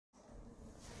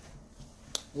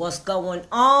What's going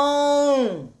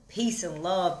on? Peace and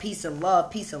love, peace and love,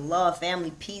 peace and love,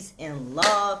 family, peace and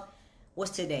love.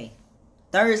 What's today?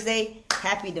 Thursday.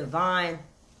 Happy Divine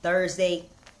Thursday.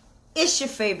 It's your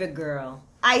favorite girl,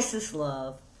 Isis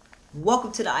Love.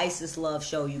 Welcome to the Isis Love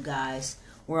Show, you guys.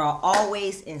 Where I'm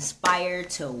always inspired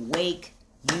to wake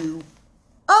you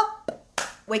up.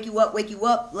 Wake you up, wake you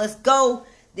up. Let's go.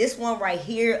 This one right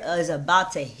here is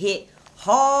about to hit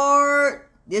hard.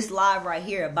 This live right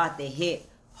here about to hit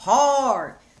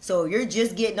hard. So if you're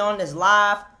just getting on this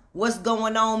live, what's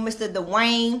going on, Mr.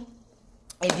 Dwayne?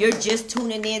 If you're just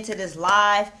tuning into this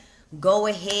live, go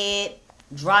ahead,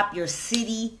 drop your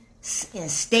city and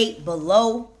state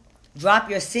below. Drop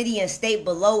your city and state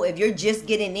below. If you're just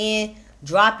getting in,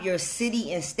 drop your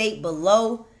city and state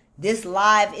below. This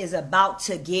live is about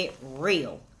to get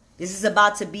real. This is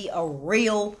about to be a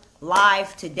real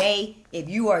live today. If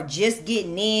you are just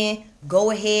getting in,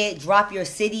 go ahead, drop your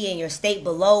city and your state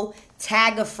below.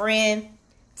 Tag a friend.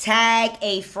 Tag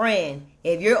a friend.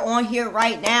 If you're on here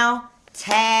right now,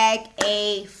 tag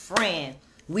a friend.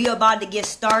 We are about to get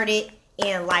started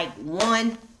in like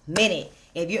 1 minute.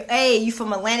 If you're, you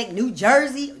from Atlantic, New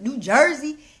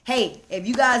Jersey, hey, if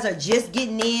you guys are just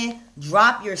getting in,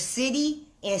 drop your city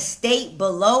and state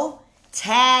below.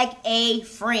 Tag a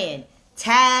friend.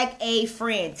 Tag a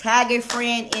friend. Tag a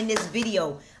friend in this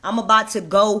video. I'm about to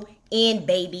go in,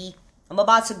 baby. I'm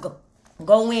about to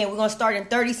go in. We're going to start in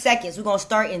 30 seconds. We're going to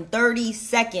start in 30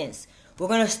 seconds. We're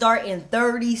going to start in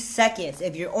 30 seconds.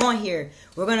 If you're on here,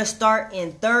 we're going to start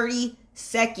in 30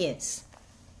 seconds.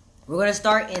 We're going to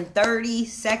start in 30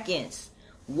 seconds.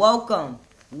 Welcome.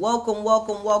 Welcome,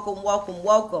 welcome, welcome, welcome,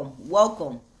 welcome,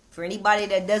 welcome. For anybody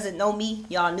that doesn't know me,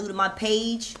 y'all new to my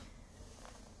page,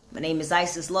 my name is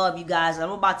Isis Love, you guys.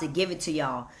 I'm about to give it to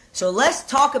y'all. So let's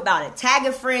talk about it. Tag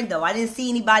a friend, though. I didn't see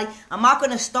anybody. I'm not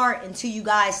going to start until you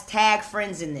guys tag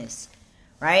friends in this,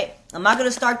 right? I'm not going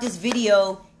to start this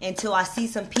video until I see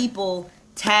some people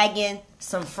tagging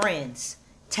some friends.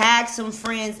 Tag some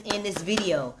friends in this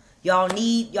video.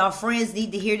 Y'all friends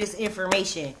need to hear this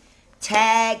information.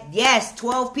 Tag, yes,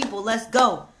 12 people. Let's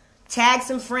go. Tag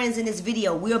some friends in this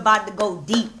video. We're about to go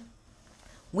deep.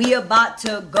 We about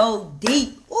to go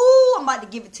deep. Ooh, I'm about to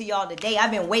give it to y'all today.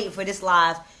 I've been waiting for this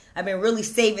live. I've been really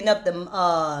saving up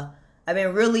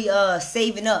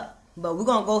saving up. But we're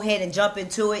gonna go ahead and jump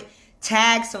into it.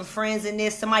 Tag some friends in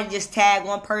this. Somebody just tag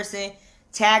one person.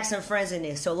 Tag some friends in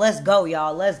this. So let's go,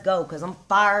 y'all. Let's go. Cause I'm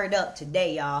fired up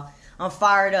today, y'all. I'm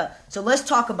fired up. So let's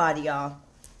talk about it, y'all.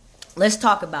 Let's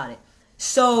talk about it.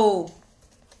 So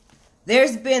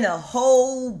there's been a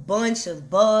whole bunch of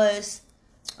buzz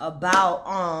about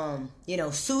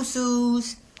SOU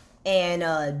SOUs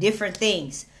and different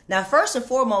things. Now, first and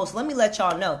foremost, let me let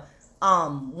y'all know,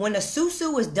 when a SOU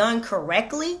SOU is done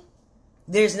correctly,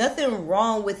 there's nothing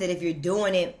wrong with it if you're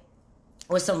doing it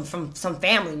with some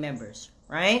family members,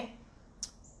 right?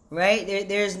 Right?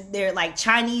 There like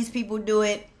Chinese people do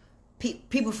it.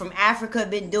 People from Africa have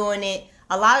been doing it.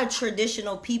 A lot of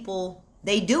traditional people,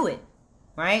 they do it,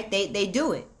 right? They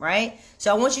do it, right? So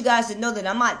I want you guys to know that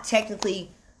I'm not technically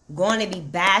going to be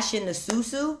bashing the SOU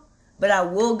SOU, but I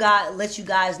will let you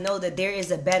guys know that there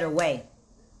is a better way.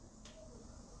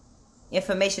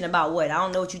 Information about what? I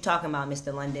don't know what you're talking about,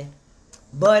 Mr. London.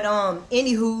 But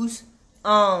anywho's,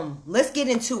 let's get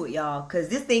into it, y'all, because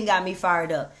this thing got me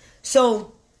fired up.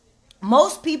 So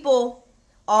most people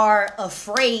are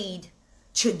afraid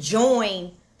to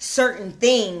join certain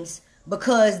things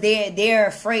because they're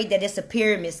afraid that it's a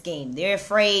pyramid scheme. They're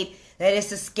afraid that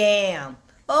it's a scam.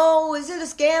 Oh, is it a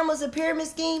scam or is it a pyramid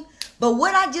scheme? But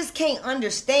what I just can't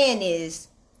understand is,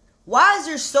 why is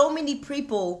there so many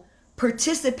people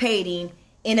participating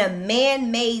in a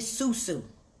man-made SOU SOU?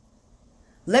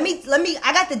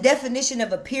 I got the definition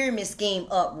of a pyramid scheme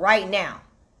up right now.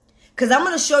 Because I'm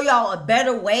going to show y'all a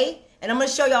better way. And I'm going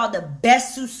to show y'all the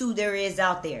best SOU SOU there is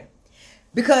out there.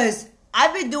 Because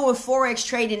I've been doing forex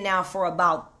trading now for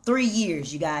about 3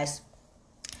 years, you guys.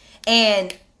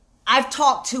 And I've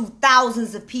talked to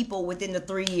thousands of people within the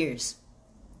 3 years,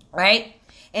 right?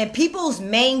 And people's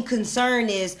main concern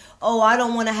is, oh, I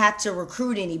don't want to have to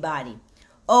recruit anybody.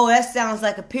 Oh, that sounds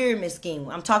like a pyramid scheme.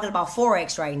 I'm talking about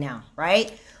forex right now,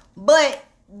 right? But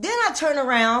then I turn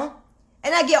around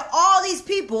and I get all these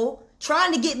people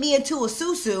trying to get me into a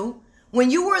SOU SOU when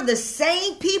you were the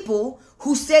same people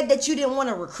who said that you didn't want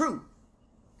to recruit,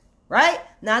 right?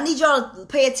 Now, I need y'all to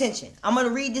pay attention. I'm going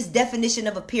to read this definition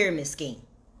of a pyramid scheme.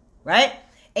 Right?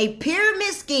 A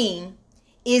pyramid scheme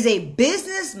is a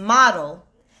business model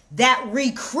that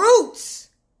recruits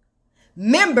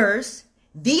members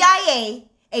via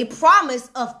a promise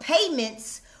of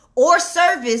payments or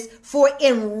service for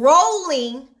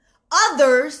enrolling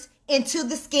others into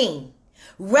the scheme,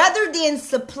 rather than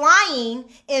supplying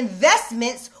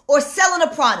investments or selling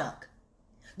a product.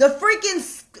 The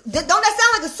freaking, don't that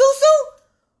sound like a SOU?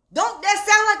 Don't that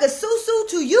sound like a SOU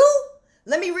to you?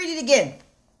 Let me read it again,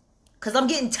 because I'm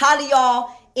getting tired of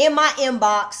y'all in my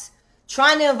inbox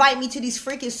trying to invite me to these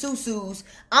freaking SOUs.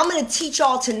 I'm going to teach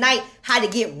y'all tonight how to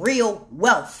get real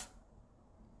wealth.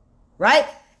 Right?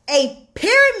 A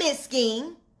pyramid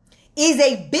scheme is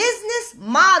a business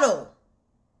model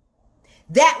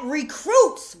that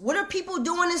recruits. What are people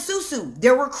doing in SOU?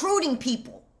 They're recruiting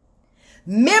people,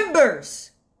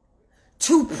 members,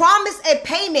 to promise a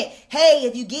payment. Hey,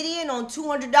 if you get in on $200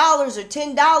 or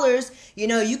 $10,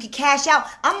 you can cash out.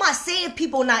 I'm not saying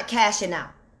people not cashing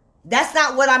out. That's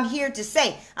not what I'm here to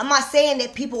say. I'm not saying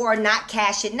that people are not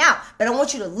cashing out, but I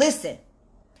want you to listen.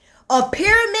 A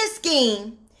pyramid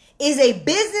scheme is a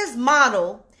business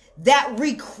model that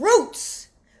recruits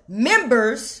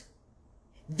members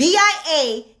via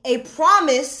a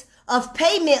promise of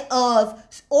payment of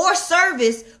or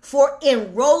service for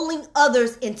enrolling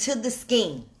others into the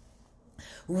scheme,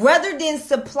 rather than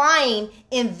supplying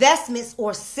investments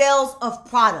or sales of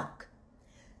product.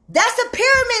 That's a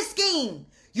pyramid scheme.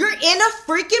 You're in a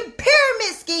freaking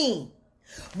pyramid scheme.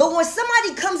 But when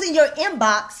somebody comes in your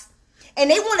inbox and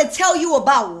they want to tell you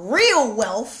about real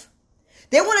wealth,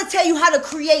 they want to tell you how to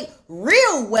create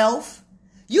real wealth,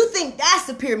 you think that's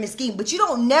a pyramid scheme, but you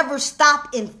don't never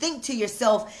stop and think to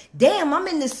yourself, damn, I'm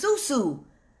in the SOU.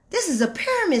 This is a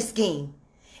pyramid scheme.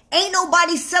 Ain't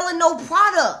nobody selling no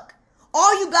product.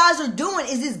 All you guys are doing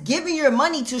is just giving your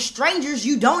money to strangers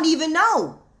you don't even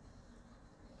know.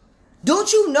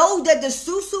 Don't you know that the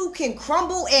SOU can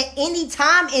crumble at any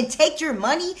time and take your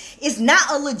money? It's not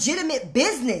a legitimate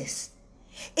business.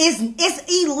 It's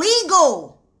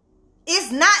illegal.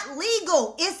 It's not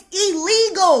legal. It's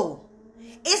illegal.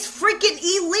 It's freaking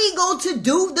illegal to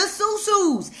do the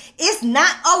SOUs. It's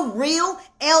not a real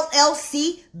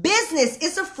LLC business.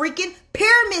 It's a freaking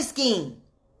pyramid scheme.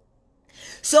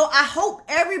 So I hope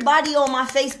everybody on my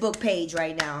Facebook page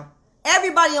right now,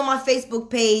 everybody on my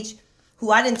Facebook page who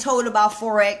I done told about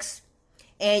forex,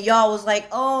 and y'all was like,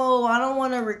 oh, I don't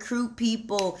want to recruit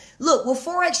people. Look, with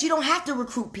forex, you don't have to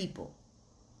recruit people.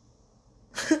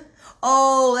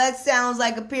 Oh, that sounds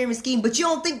like a pyramid scheme, but you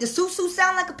don't think the SOU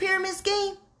sound like a pyramid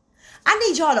scheme? I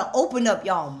need y'all to open up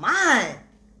y'all mind.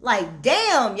 Like,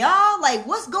 damn, y'all, like,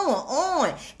 what's going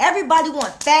on? Everybody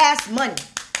want fast money.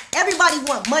 Everybody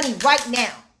want money right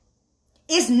now.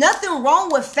 It's nothing wrong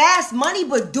with fast money,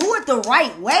 but do it the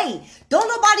right way. Don't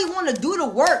nobody want to do the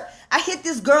work. I hit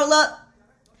this girl up.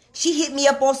 She hit me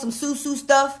up on some SOU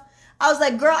stuff. I was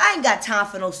like, girl, I ain't got time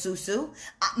for no SOU.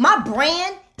 My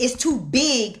brand is too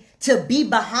big to be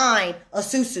behind a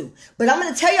SOU. But I'm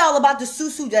going to tell y'all about the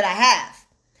SOU that I have.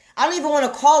 I don't even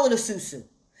want to call it a SOU.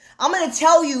 I'm going to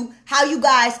tell you how you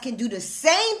guys can do the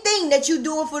same thing that you're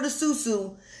doing for the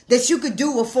SOU that you could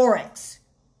do with forex.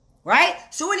 Right?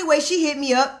 So anyway, she hit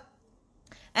me up.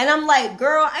 And I'm like,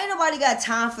 girl, ain't nobody got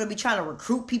time for to be trying to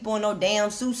recruit people in no damn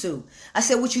SOU. I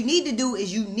said, what you need to do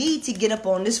is you need to get up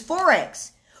on this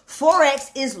forex.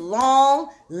 Forex is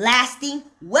long-lasting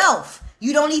wealth.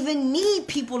 You don't even need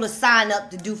people to sign up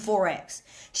to do forex.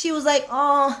 She was like,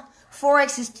 oh,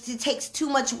 forex it takes too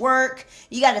much work.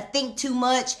 You got to think too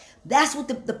much. That's what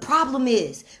the problem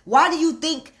is. Why do you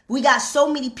think we got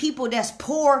so many people that's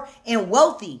poor and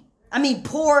wealthy? I mean,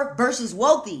 poor versus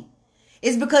wealthy.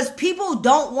 It's because people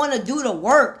don't want to do the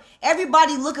work.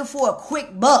 Everybody looking for a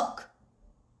quick buck.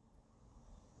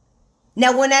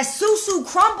 Now, when that SOU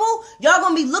crumble, y'all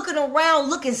going to be looking around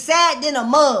looking sad than a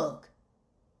mug.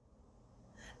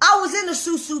 I was in the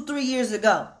SOU 3 years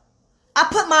ago. I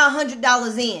put my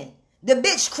 $100 in. The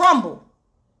bitch crumbled.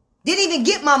 Didn't even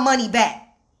get my money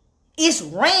back. It's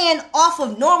ran off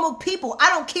of normal people. I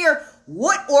don't care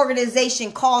what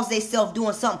organization calls themselves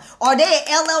doing something. Are they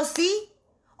an LLC?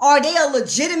 Are they a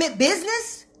legitimate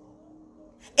business?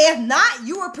 If not,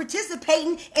 you are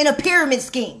participating in a pyramid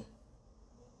scheme.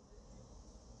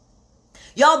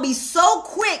 Y'all be so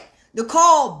quick to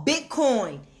call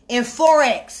Bitcoin and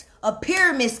forex a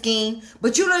pyramid scheme,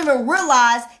 but you don't even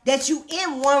realize that you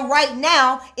in one right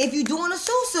now if you're doing a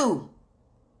SOU.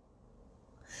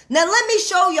 Now let me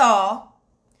show y'all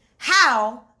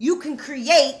how you can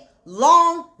create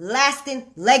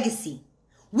long-lasting legacy.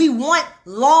 We want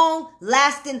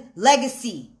long-lasting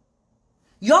legacy.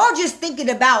 Y'all just thinking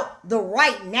about the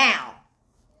right now.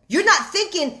 You're not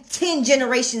thinking 10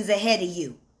 generations ahead of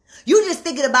you. You're just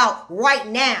thinking about right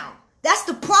now. That's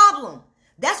the problem.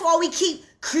 That's why we keep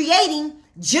creating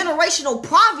generational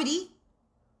poverty.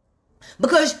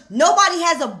 Because nobody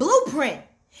has a blueprint.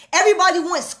 Everybody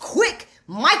wants quick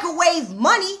microwave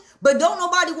money, but don't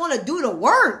nobody want to do the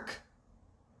work.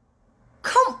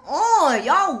 Come on,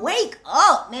 y'all, wake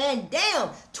up, man. Damn,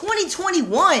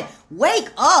 2021, wake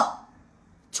up.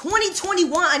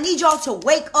 2021, I need y'all to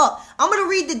wake up. I'm going to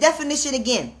read the definition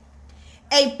again.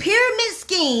 A pyramid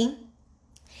scheme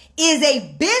is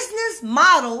a business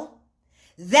model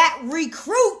that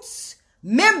recruits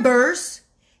members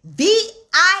via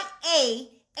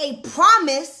a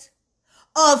promise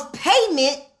of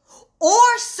payment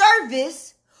or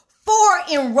service for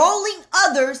enrolling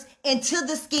others into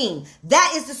the scheme.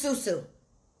 That is the SOU.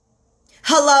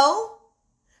 Hello?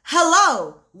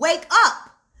 Hello? Wake up.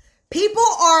 People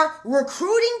are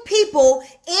recruiting people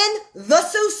in the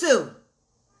SOU.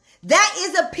 That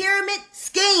is a pyramid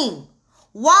scheme.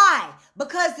 Why?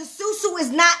 Because the SOU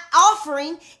is not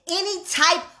offering any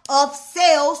type of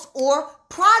sales or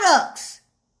products.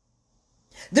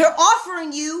 They're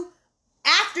offering you,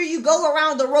 after you go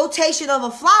around the rotation of a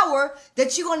flower,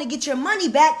 that you're going to get your money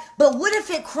back. But what if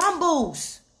it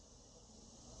crumbles?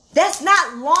 That's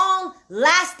not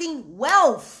long-lasting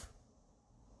wealth.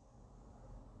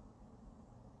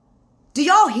 Do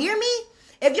y'all hear me?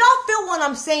 If y'all feel what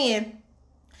I'm saying,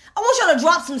 I want y'all to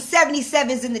drop some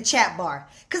 77s in the chat bar.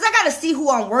 Because I got to see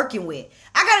who I'm working with.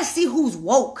 I got to see who's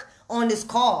woke on this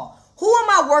call. Who am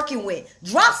I working with?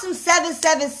 Drop some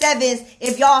 777s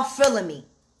if y'all feeling me.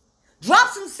 Drop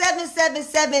some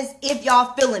 777s if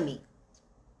y'all feeling me.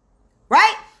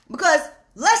 Right? Because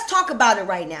let's talk about it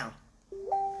right now.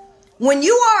 When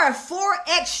you are a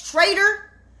forex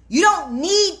trader, you don't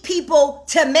need people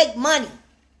to make money.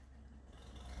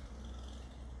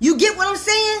 You get what I'm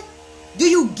saying? Do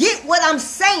you get what I'm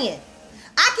saying?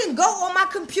 I can go on my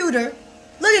computer.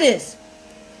 Look at this.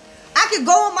 I can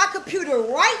go on my computer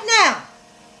right now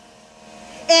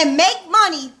and make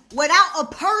money without a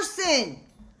person.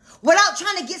 Without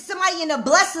trying to get somebody in a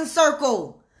blessing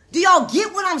circle. Do y'all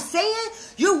get what I'm saying?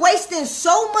 You're wasting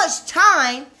so much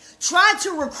time trying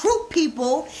to recruit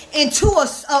people into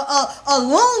a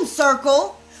loan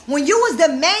circle when you was the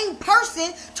main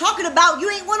person talking about you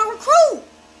ain't want to recruit.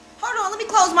 Hold on, let me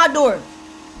close my door.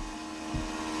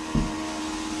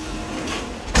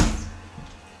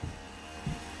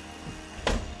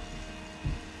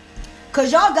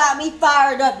 Because y'all got me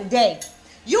fired up today.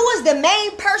 You was the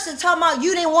main person talking about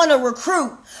you didn't want to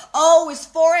recruit. Oh, it's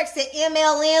Forex and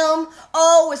MLM.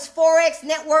 Oh, it's Forex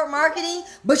network marketing.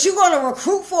 But you going to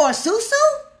recruit for a SOU?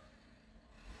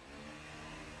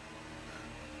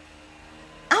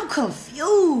 I'm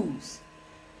confused.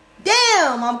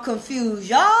 Damn, I'm confused,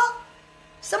 y'all.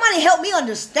 Somebody help me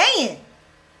understand.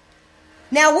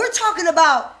 Now, we're talking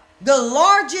about the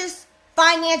largest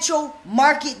financial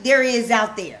market there is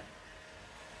out there.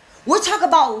 We're talking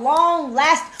about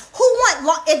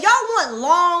if y'all want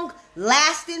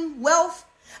long-lasting wealth,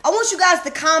 I want you guys to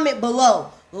comment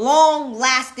below,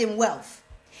 long-lasting wealth.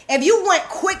 If you want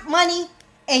quick money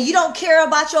and you don't care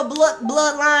about your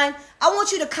bloodline, I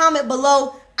want you to comment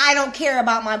below, I don't care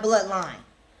about my bloodline.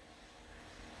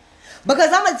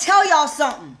 Because I'm going to tell y'all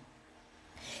something.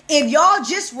 If y'all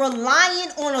just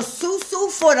relying on a SOU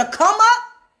for the come up,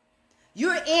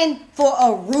 you're in for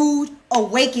a rude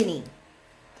awakening.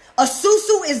 A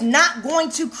SOU is not going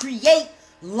to create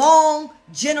long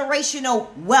generational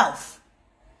wealth.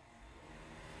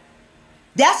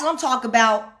 That's what I'm talking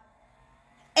about.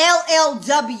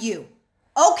 LLW.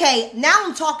 Okay, now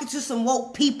I'm talking to some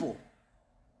woke people.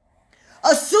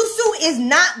 A SOU is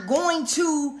not going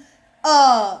to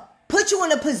put you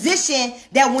in a position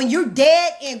that when you're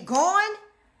dead and gone,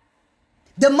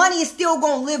 the money is still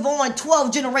going to live on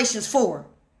 12 generations forward.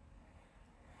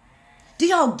 Do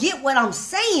y'all get what I'm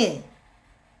saying?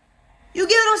 You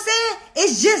get what I'm saying?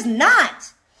 It's just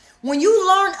not. When you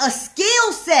learn a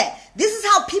skill set, this is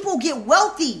how people get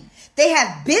wealthy. They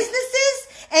have businesses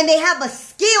and they have a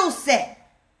skill set.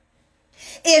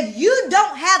 If you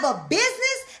don't have a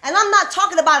business, and I'm not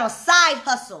talking about a side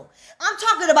hustle, I'm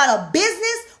talking about a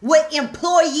business with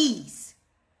employees.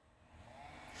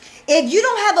 If you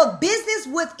don't have a business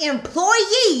with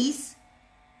employees,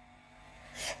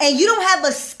 and you don't have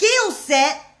a skill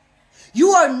set, you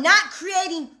are not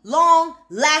creating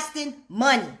long-lasting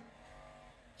money.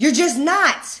 You're just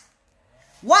not.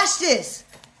 Watch this.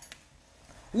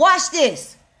 Watch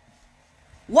this.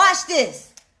 Watch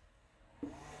this.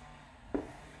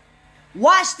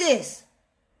 Watch this.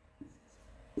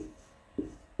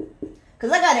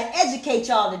 Because I got to educate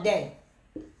y'all today.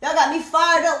 Y'all got me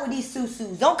fired up with these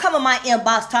SOUs. Don't come in my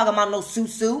inbox talking about no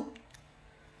SOU.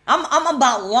 I'm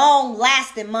about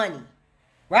long-lasting money.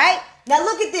 Right? Now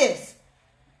look at this.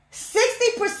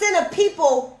 60% of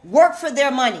people work for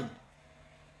their money.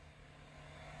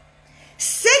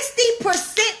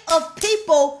 60% of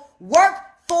people work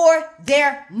for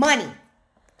their money.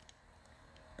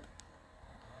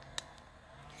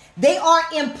 They are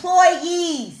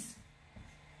employees.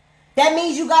 That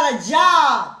means you got a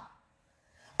job.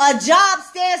 A job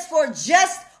stands for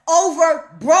just over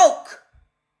broke.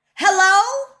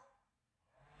 Hello?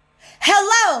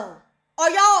 Hello? Are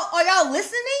y'all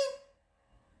listening?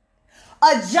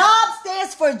 A job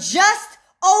stands for just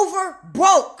over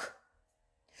broke.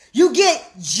 You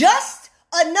get just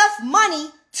enough money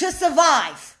to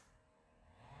survive.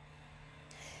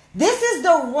 This is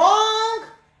the wrong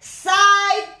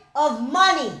side of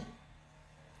money.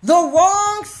 The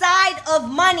wrong side of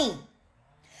money.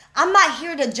 I'm not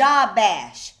here to job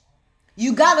bash.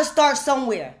 You got to start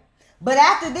somewhere. But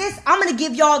after this, I'm going to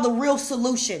give y'all the real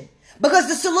solution. Because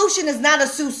the solution is not a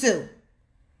SOU SOU.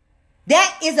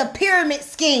 That is a pyramid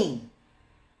scheme.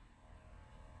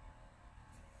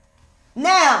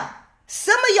 Now,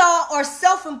 some of y'all are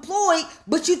self-employed,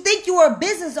 but you think you are a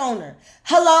business owner.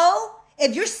 Hello?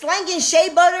 If you're slanging shea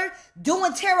butter,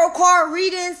 doing tarot card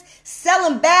readings,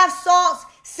 selling bath salts,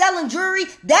 selling jewelry,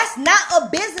 that's not a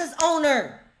business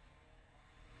owner.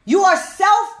 You are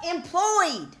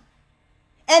self-employed.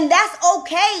 And that's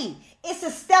okay. It's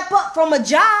a step up from a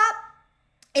job.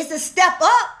 It's a step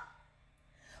up.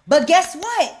 But guess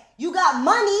what? You got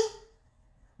money,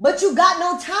 but you got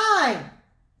no time.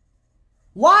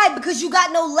 Why? Because you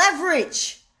got no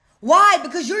leverage. Why?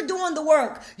 Because you're doing the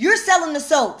work. You're selling the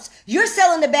soaps. You're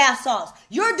selling the bath salts.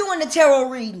 You're doing the tarot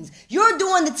readings. You're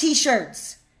doing the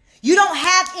t-shirts. You don't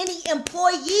have any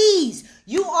employees.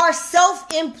 You are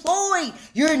self-employed.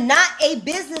 You're not a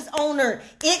business owner.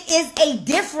 It is a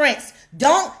difference.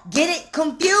 Don't get it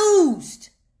confused.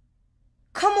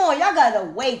 Come on, y'all gotta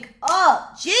wake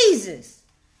up. Jesus.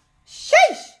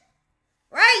 Sheesh.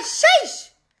 Right? Sheesh.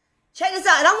 Check this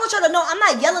out. And I want y'all to know I'm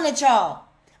not yelling at y'all.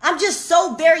 I'm just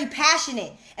so very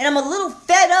passionate. And I'm a little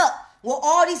fed up with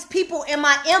all these people in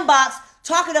my inbox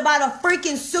talking about a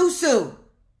freaking SOU SOU.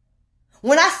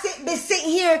 When I been sitting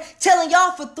here telling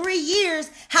y'all for 3 years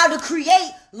how to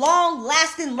create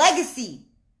long-lasting legacy.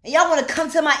 And y'all want to come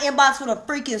to my inbox with a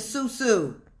freaking SOU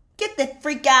SOU. Get the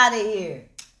freak out of here.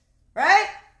 Right?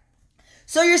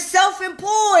 So you're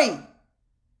self-employed.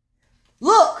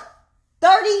 Look,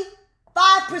 35%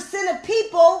 of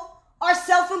people are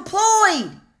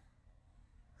self-employed.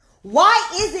 Why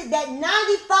is it that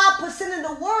 95%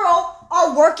 of the world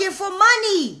are working for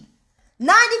money? 95%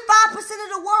 of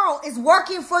the world is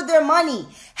working for their money.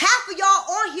 Half of y'all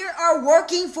on here are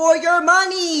working for your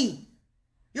money.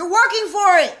 You're working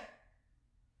for it.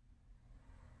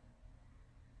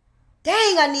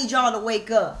 Dang, I need y'all to wake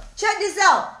up. Check this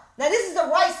out. Now, this is the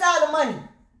right side of money.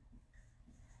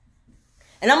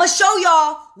 And I'm going to show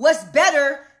y'all what's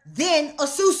better than a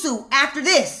SOU SOU after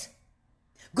this.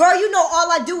 Girl, you know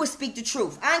all I do is speak the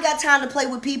truth. I ain't got time to play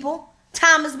with people.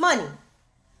 Time is money.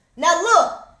 Now,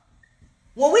 look.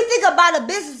 When we think about a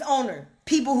business owner,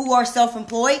 people who are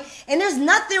self-employed, and there's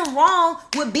nothing wrong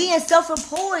with being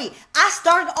self-employed. I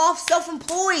started off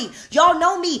self-employed. Y'all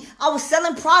know me. I was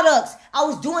selling products. I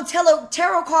was doing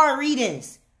tarot card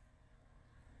readings.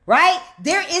 Right?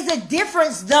 There is a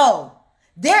difference, though.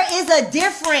 There is a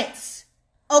difference.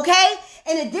 Okay?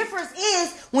 And the difference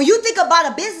is, when you think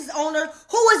about a business owner,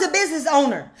 who is a business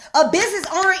owner? A business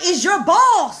owner is your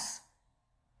boss.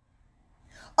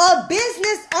 A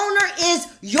business owner is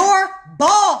your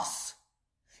boss.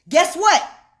 Guess what?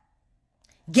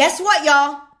 Guess what,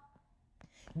 y'all?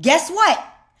 Guess what?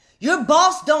 Your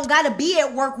boss don't got to be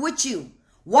at work with you.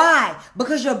 Why?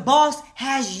 Because your boss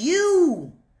has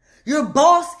you. Your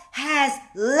boss has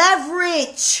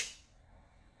leverage.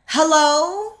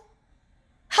 Hello?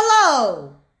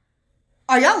 Hello?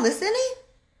 Are y'all listening?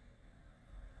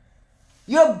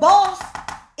 Your boss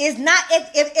is not,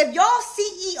 if y'all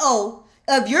CEO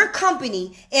of your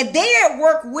company, if they're at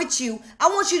work with you, I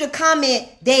want you to comment,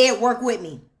 they at work with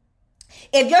me.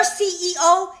 If your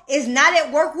CEO is not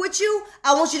at work with you,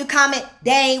 I want you to comment,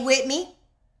 they ain't with me.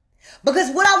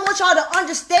 Because what I want y'all to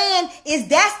understand is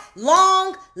that's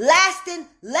long-lasting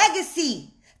legacy.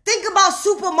 Think about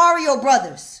Super Mario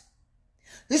Brothers.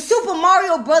 The Super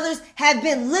Mario Brothers have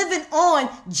been living on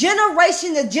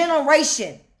generation to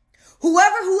generation.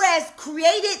 Whoever who has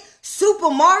created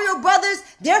Super Mario Brothers,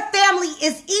 their family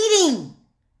is eating.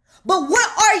 But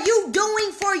what are you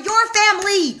doing for your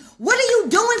family? What are you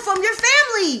doing from your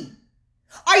family?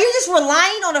 Are you just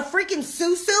relying on a freaking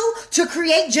SOU SOU to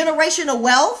create generational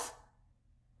wealth?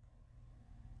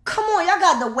 Come on, y'all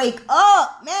got to wake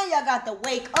up. Man, y'all got to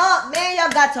wake up. Man,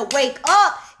 y'all got to wake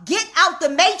up. get out the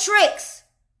matrix.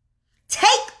 Take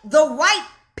the right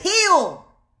pill.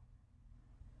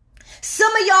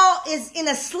 Some of y'all is in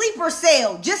a sleeper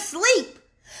cell. Just sleep.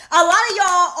 A lot of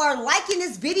y'all are liking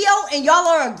this video and y'all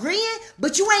are agreeing,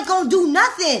 but you ain't gonna do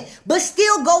nothing but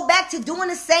still go back to doing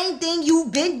the same thing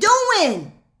you've been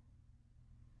doing.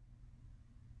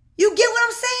 You get what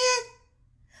I'm saying?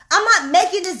 I'm not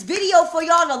making this video for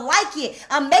y'all to like it.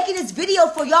 I'm making this video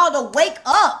for y'all to wake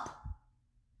up.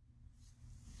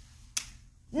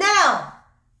 Now,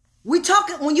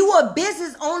 when you are a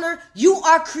business owner, you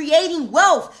are creating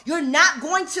wealth. You're not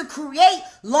going to create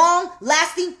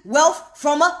long-lasting wealth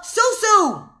from a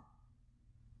SOU.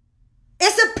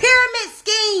 It's a pyramid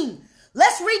scheme.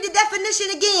 Let's read the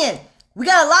definition again. We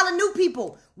got a lot of new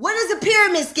people. What is a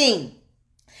pyramid scheme?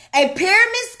 A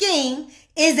pyramid scheme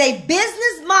is a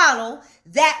business model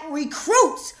that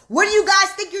recruits. What do you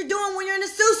guys think you're doing when you're in a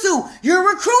SOU? You're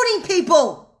recruiting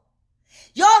people.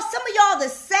 Y'all, some of y'all the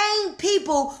same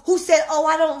people who said, oh,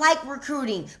 I don't like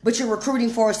recruiting, but you're recruiting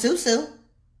for a SOU.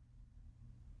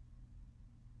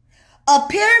 A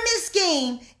pyramid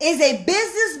scheme is a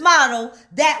business model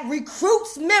that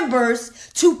recruits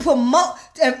members to promote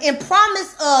and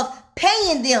promise of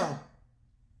paying them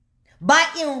by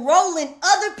enrolling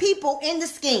other people in the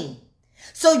scheme.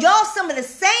 So y'all, some of the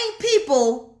same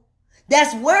people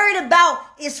that's worried about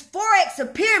is forex a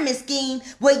pyramid scheme,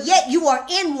 but yet you are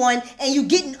in one and you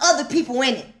getting other people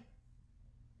in it.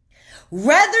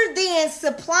 Rather than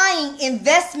supplying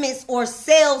investments or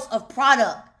sales of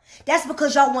product. That's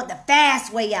because y'all want the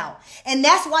fast way out. And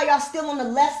that's why y'all still on the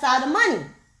left side of money.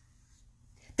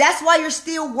 That's why you're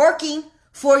still working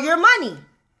for your money.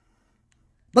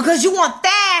 Because you want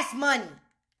fast money.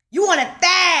 You want it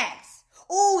fast.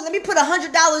 Ooh, let me put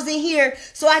 $100 in here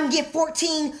so I can get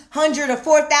 $1,400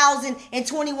 or $4,000 in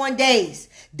 21 days.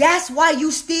 That's why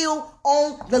you still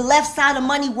on the left side of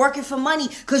money working for money,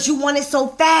 because you want it so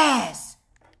fast.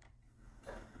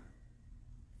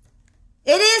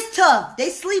 It is tough. They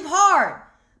sleep hard.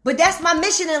 But that's my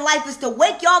mission in life, is to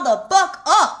wake y'all the fuck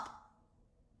up.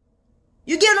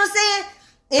 You get what I'm saying?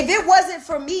 If it wasn't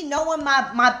for me knowing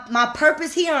my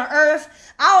purpose here on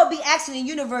earth, I would be asking the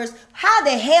universe, how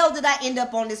the hell did I end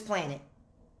up on this planet?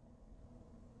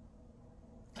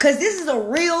 Because this is a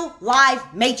real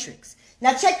live matrix.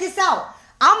 Now check this out.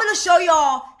 I'm going to show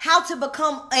y'all how to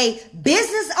become a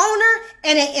business owner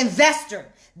and an investor.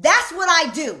 That's what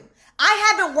I do.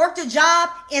 I haven't worked a job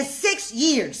in 6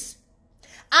 years.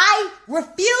 I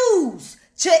refuse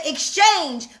to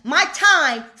exchange my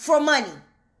time for money.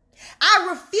 I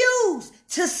refuse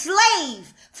to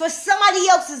slave for somebody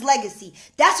else's legacy.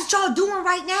 That's what y'all doing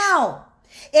right now.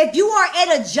 If you are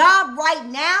at a job right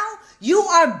now, you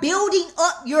are building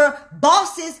up your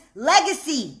boss's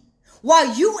legacy.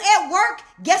 While you at work,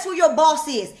 guess where your boss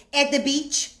is? At the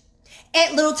beach,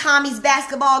 at little Tommy's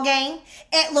basketball game,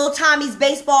 at little Tommy's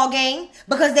baseball game,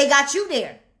 because they got you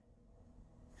there.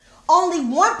 Only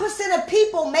 1% of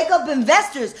people make up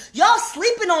investors. Y'all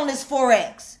sleeping on this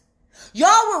forex. Y'all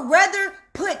would rather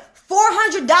put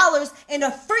 $400 in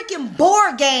a freaking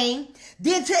board game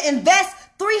than to invest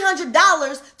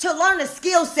 $300 to learn a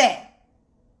skill set.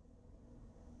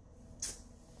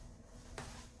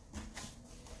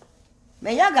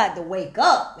 Man, y'all got to wake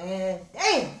up, man.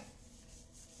 Damn.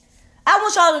 I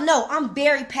want y'all to know I'm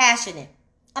very passionate.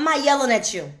 I'm not yelling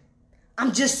at you.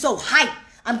 I'm just so hyped.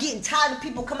 I'm getting tired of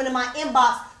people coming to my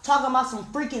inbox talking about some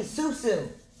freaking SOU.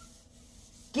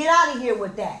 Get out of here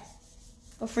with that.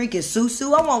 A freaking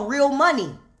SOU. I want real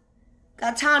money.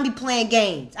 Got time to be playing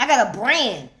games. I got a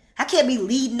brand. I can't be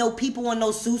leading no people on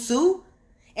no SOU.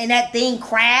 And that thing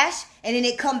crash. And then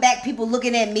it come back people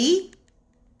looking at me.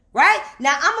 Right?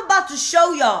 Now I'm about to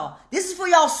show y'all. This is for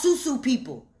y'all SOU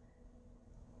people.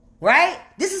 Right?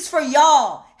 This is for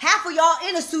y'all. Half of y'all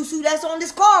in a SOU that's on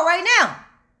this call right now.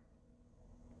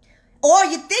 Or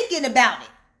you're thinking about it.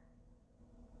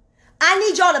 I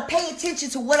need y'all to pay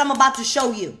attention to what I'm about to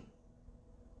show you.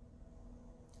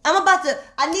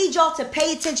 I need y'all to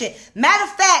pay attention. Matter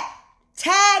of fact,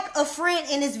 tag a friend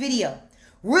in this video.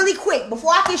 Really quick,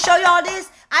 before I can show y'all this,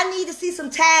 I need to see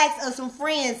some tags of some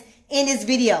friends in this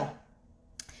video.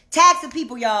 Tag some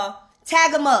people, y'all.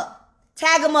 Tag them up.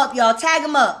 Tag them up, y'all. Tag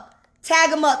them up.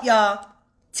 Tag them up, y'all.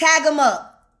 Tag them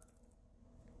up.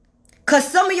 Because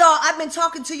some of y'all, I've been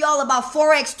talking to y'all about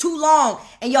forex too long,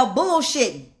 and y'all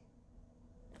bullshitting.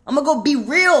 I'm going to go be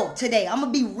real today. I'm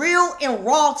going to be real and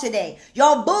raw today.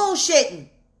 Y'all bullshitting.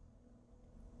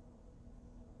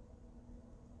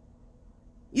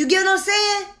 You get what I'm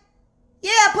saying?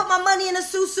 Yeah, I put my money in a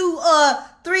SOU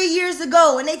 3 years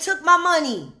ago and they took my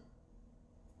money.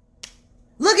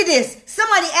 Look at this.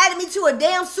 Somebody added me to a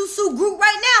damn SOU group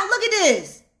right now. Look at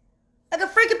this. Like a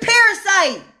freaking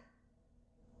parasite.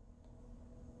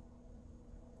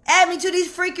 Add me to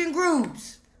these freaking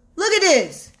groups. Look at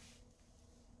this.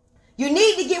 You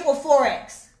need to get with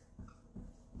forex.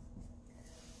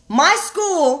 My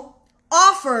school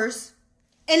offers,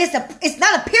 and it's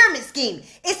not a pyramid scheme.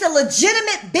 It's a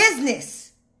legitimate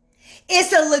business.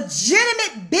 It's a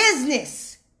legitimate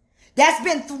business that's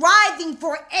been thriving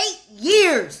for 8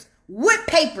 years with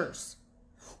papers.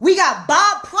 We got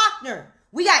Bob Proctor.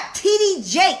 We got TD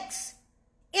Jakes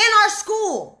in our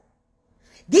school.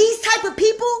 These type of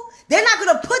people, they're not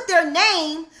going to put their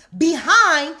name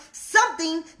behind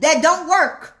something that don't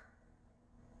work.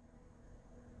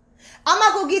 I'm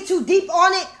not going to get too deep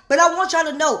on it, but I want y'all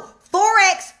to know,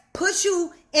 forex puts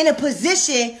you in a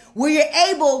position where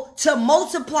you're able to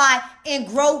multiply and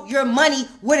grow your money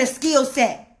with a skill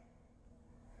set.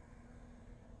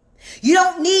 You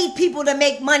don't need people to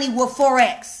make money with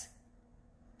forex.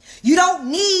 You don't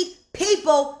need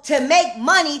people to make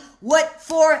money with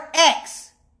forex.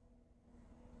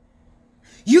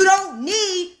 You don't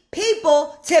need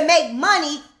people to make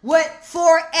money with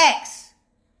forex.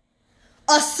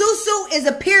 A SOU is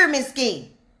a pyramid scheme,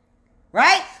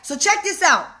 right? So check this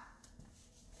out.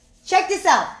 Check this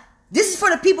out. This is for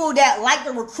the people that like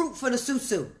to recruit for the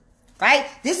SOU, right?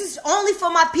 This is only for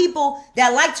my people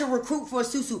that like to recruit for a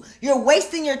SOU. You're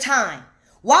wasting your time.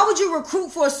 Why would you recruit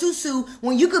for a SOU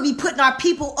when you could be putting our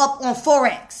people up on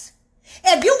forex?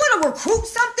 If you want to recruit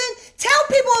something, tell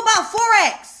people about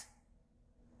forex.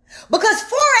 Because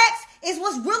forex is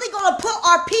what's really going to put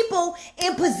our people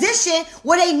in position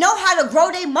where they know how to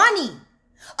grow their money.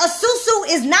 A SOU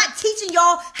is not teaching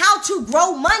y'all how to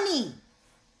grow money.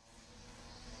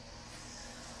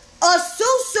 A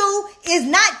SOU is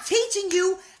not teaching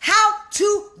you how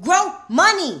to grow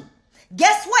money.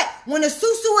 Guess what? When the SOU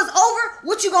is over,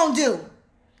 what you gonna do?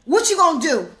 What you gonna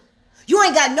do? You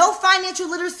ain't got no financial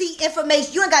literacy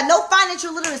information. You ain't got no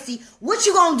financial literacy. What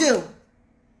you gonna do?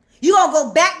 You gonna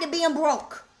go back to being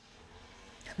broke.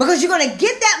 Because you're gonna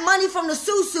get that money from the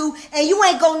SOU and you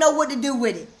ain't gonna know what to do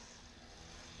with it.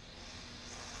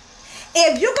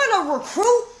 If you're gonna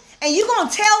recruit and you're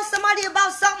gonna tell somebody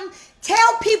about something,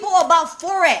 tell people about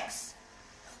forex.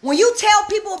 When you tell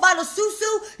people about a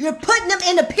SOU, you're putting them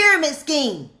in the pyramid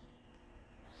scheme.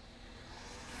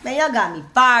 Man, y'all got me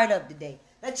fired up today.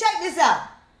 Now check this out.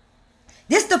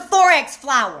 This the forex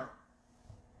flower.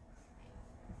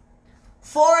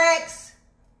 Forex.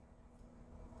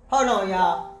 Hold on,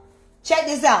 y'all. Check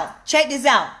this out. Check this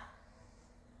out.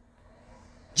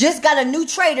 Just got a new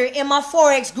trader in my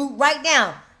forex group right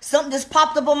now. Something just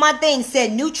popped up on my thing,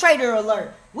 said new trader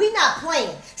alert. We not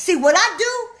playing. See, what I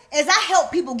do is I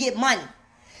help people get money.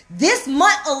 This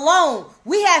month alone,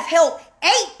 we have helped 8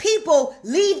 people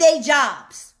leave their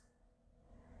jobs.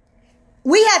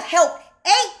 We have helped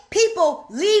 8 people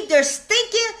leave their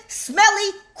stinking, smelly,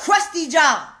 crusty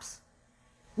jobs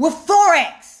with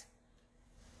forex.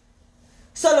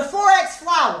 So the forex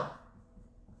flower.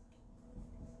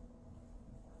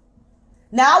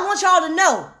 Now I want y'all to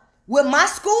know, with my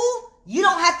school, you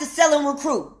don't have to sell and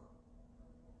recruit.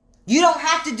 You don't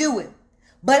have to do it.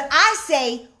 But I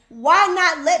say, why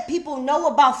not let people know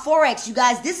about forex, you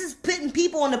guys? This is putting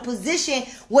people in a position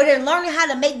where they're learning how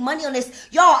to make money on this.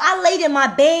 Y'all, I laid in my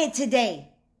bed today,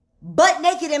 butt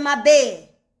naked in my bed.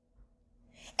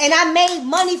 And I made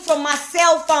money from my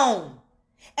cell phone.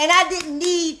 And I didn't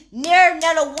need near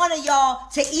another one of y'all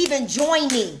to even join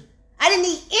me. I didn't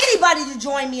need anybody to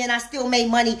join me and I still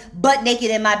made money butt naked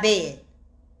in my bed.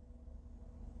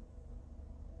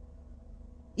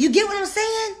 You get what I'm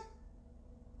saying?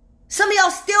 Some of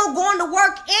y'all still going to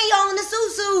work and y'all in the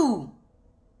SOU.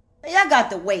 Y'all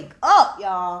got to wake up,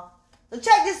 y'all. So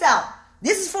check this out.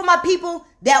 This is for my people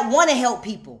that want to help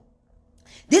people.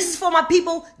 This is for my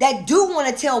people that do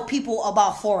want to tell people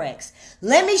about forex.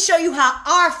 Let me show you how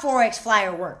our forex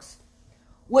flyer works.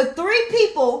 With 3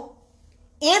 people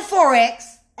in forex,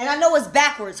 and I know it's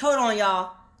backwards. Hold on,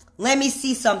 y'all. Let me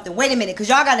see something. Wait a minute, because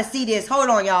y'all got to see this. Hold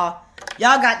on, y'all.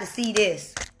 Y'all got to see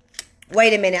this.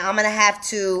 Wait a minute. I'm going to have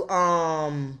to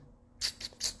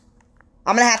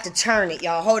turn it,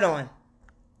 y'all. Hold on.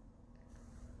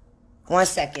 1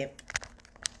 second.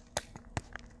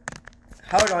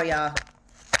 Hold on, y'all.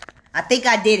 I think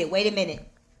I did it. Wait a minute.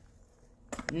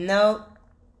 Nope.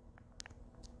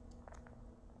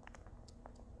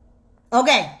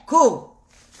 Okay, cool.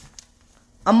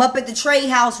 I'm up at the trade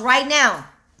house right now.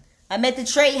 I'm at the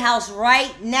trade house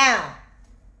right now.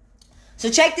 So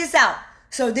check this out.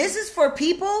 So this is for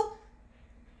people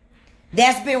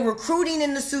that's been recruiting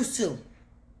in the SOU.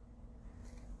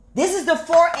 This is the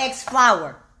forex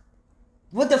flower.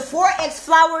 With the forex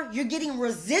flower, you're getting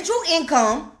residual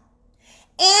income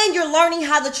and you're learning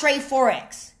how to trade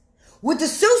forex. With the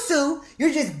SOU,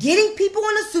 you're just getting people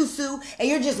on the SOU and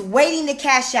you're just waiting to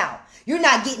cash out. You're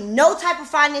not getting no type of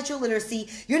financial literacy.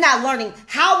 You're not learning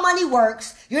how money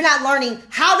works. You're not learning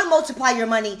how to multiply your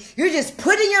money. You're just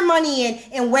putting your money in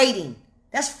and waiting.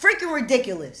 That's freaking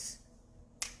ridiculous.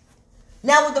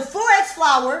 Now with the forex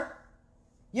flower,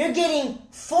 you're getting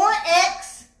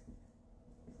forex,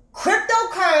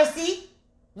 cryptocurrency.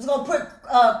 I'm just going to put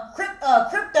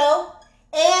crypto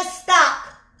and stock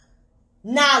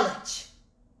knowledge,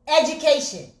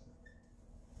 education.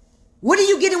 What are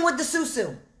you getting with the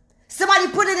SOU? Somebody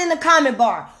put it in the comment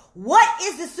bar. What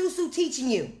is the SOU teaching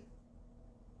you?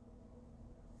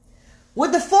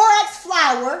 With the forex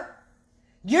flower,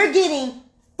 you're getting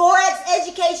forex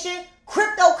education,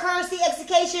 cryptocurrency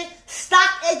education,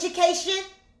 stock education.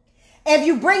 If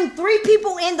you bring 3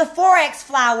 people in the forex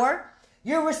flower,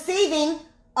 you're receiving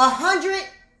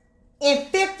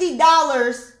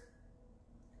 $150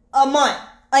 a month,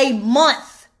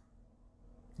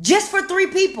 just for 3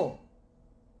 people.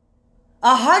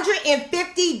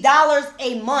 $150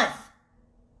 a month.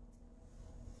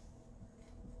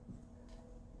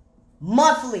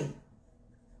 Monthly.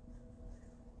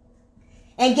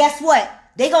 And guess what?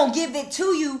 They're going to give it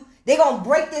to you. They're going to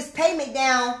break this payment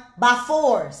down by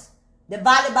 4s.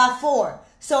 Divided by 4.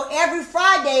 So every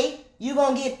Friday, you're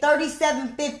going to get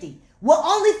 $37.50. Well,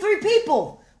 only 3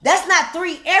 people. That's not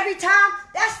 3 every time.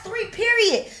 That's 3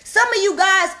 period. Some of you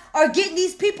guys are getting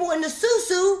these people in the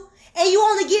SOU and you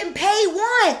only getting paid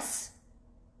once.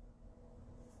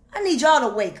 I need y'all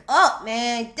to wake up,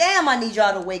 man. Damn, I need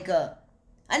y'all to wake up.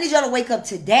 I need y'all to wake up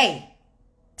today.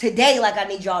 Today, like I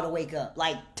need y'all to wake up.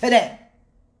 Like today.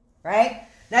 Right?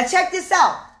 Now check this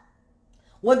out.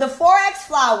 With the forex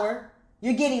flower,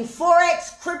 you're getting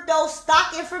forex, crypto,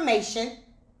 stock information.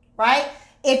 Right?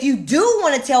 If you do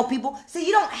want to tell people, see,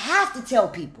 you don't have to tell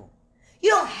people.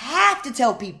 You don't have to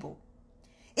tell people.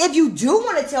 If you do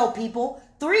want to tell people,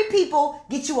 3 people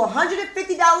get you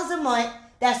 $150 a month.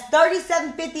 That's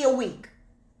 $37.50 a week.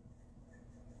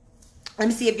 Let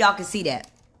me see if y'all can see that.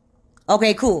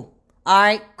 Okay, cool. All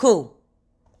right, cool.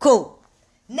 Cool.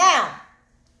 Now,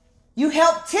 you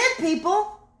help 10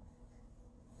 people.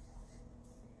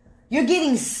 You're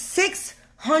getting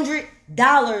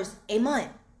 $600 a month.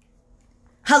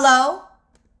 Hello?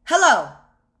 Hello?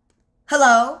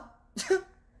 Hello?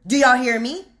 Do y'all hear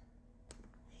me?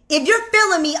 If you're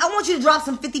feeling me, I want you to drop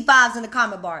some 55s in the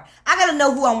comment bar. I got to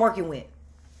know who I'm working with.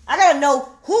 I got to know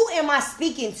who am I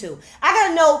speaking to. I got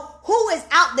to know who is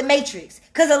out the matrix.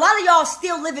 Because a lot of y'all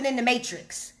still living in the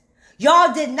matrix.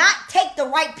 Y'all did not take the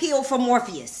right pill from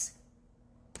Morpheus.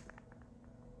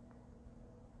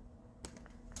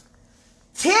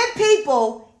 10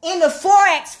 people in the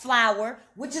forex flower,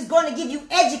 which is going to give you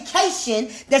education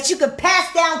that you can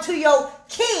pass down to your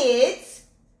kids,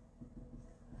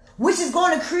 which is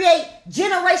going to create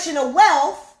generational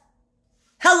wealth.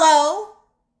 Hello?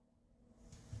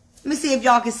 Let me see if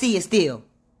y'all can see it still.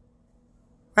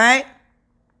 Right?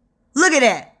 Look at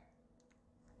that.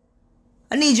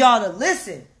 I need y'all to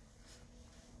listen.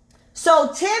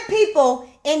 So 10 people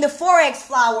in the forex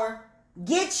flower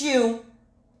get you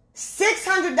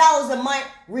 $600 a month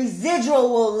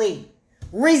residually.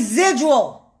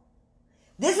 Residual.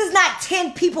 This is not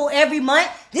 10 people every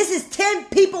month. This is 10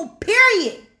 people,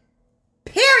 period.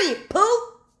 Period,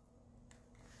 poo.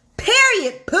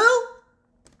 Period, poo.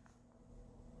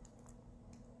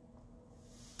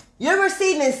 You're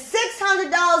receiving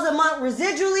 $600 a month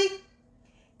residually.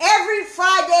 Every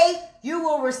Friday, you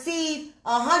will receive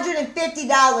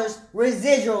 $150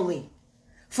 residually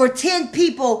for 10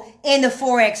 people in the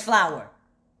forex flower.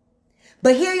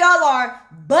 But here y'all are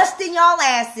busting y'all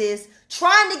asses,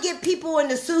 trying to get people in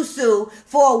the SOU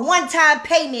for a one-time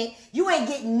payment. You ain't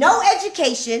getting no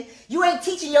education. You ain't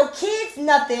teaching your kids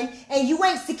nothing. And you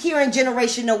ain't securing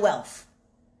generational wealth.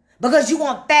 Because you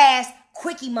want fast,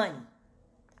 quickie money.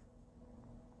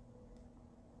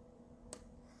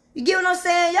 You get what I'm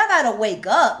saying? Y'all gotta wake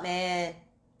up, man.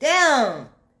 Damn.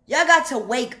 Y'all got to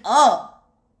wake up.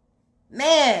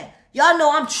 Man, y'all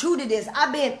know I'm true to this.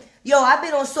 I've been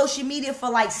on social media for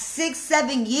like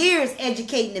 6-7 years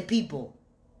educating the people.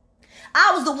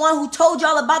 I was the one who told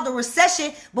y'all about the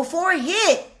recession before it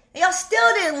hit. And y'all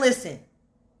still didn't listen.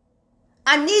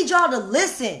 I need y'all to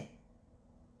listen.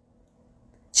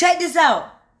 Check this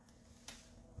out.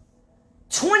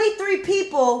 23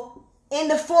 people in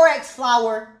the forex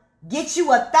flower get you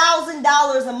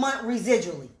 $1,000 a month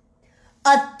residually.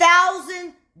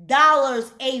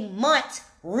 $1,000 a month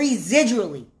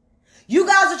residually. You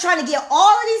guys are trying to get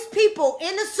all of these people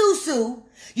in the SOU.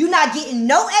 You're not getting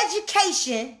no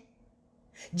education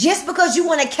just because you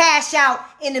want to cash out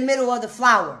in the middle of the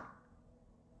flower.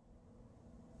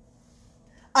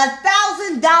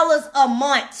 $1,000 a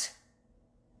month.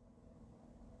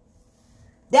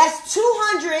 That's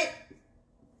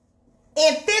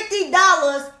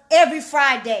 $250 every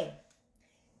Friday.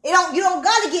 You don't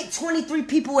got to get 23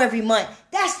 people every month.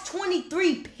 That's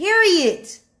 23, period.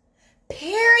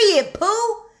 Period,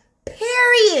 Pooh.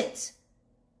 Period.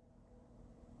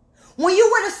 When you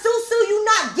with a SOU, you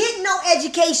not getting no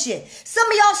education. Some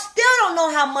of y'all still don't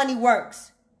know how money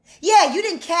works. Yeah, you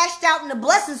didn't cash out in the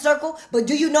blessing circle, but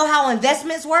do you know how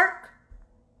investments work?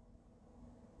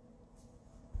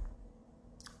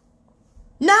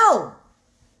 No.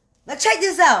 Now check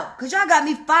this out, because y'all got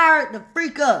me fired the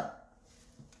freak up.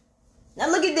 Now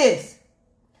look at this.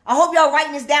 I hope y'all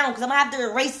writing this down, because I'm going to have to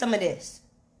erase some of this.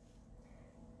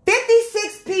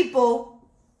 56 people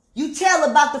you tell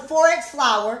about the forex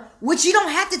flower, which you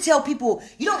don't have to tell people.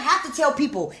 You don't have to tell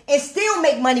people and still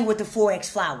make money with the forex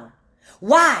flower.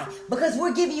 Why? Because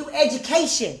we're giving you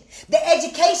education. The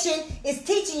education is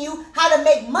teaching you how to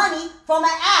make money from an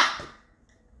app.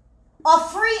 A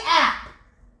free app.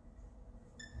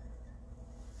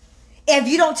 If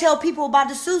you don't tell people about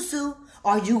the SOU,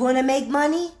 are you going to make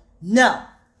money? No.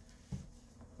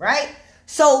 Right?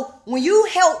 So when you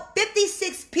help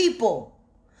 56 people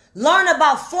learn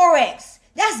about forex,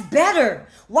 that's better.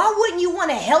 Why wouldn't you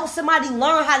want to help somebody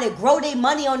learn how to grow their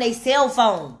money on their cell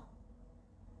phone?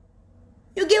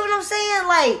 You get what I'm saying?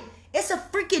 Like, it's a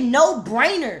freaking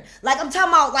no-brainer. Like, I'm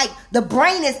talking about, like, the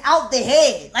brain is out the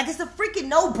head. Like, it's a freaking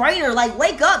no-brainer. Like,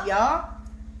 wake up, y'all.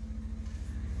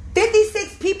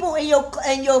 56 people in your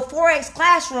forex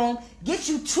classroom get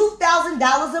you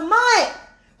 $2,000 a month.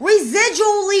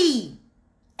 Residually.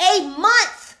 A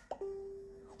month.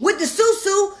 With the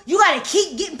SOU, you got to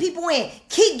keep getting people in.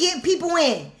 Keep getting people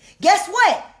in. Guess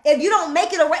what? If you don't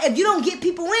make it, if you don't get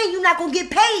people in, you're not going to get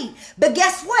paid. But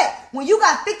guess what? When you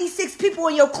got 56 people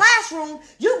in your classroom,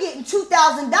 you're getting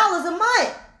 $2,000 a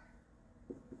month.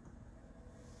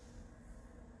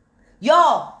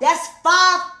 Y'all, that's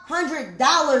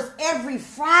 $500 every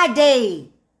Friday.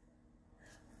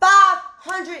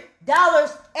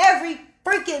 $500 every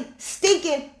freaking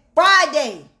stinking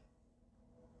Friday.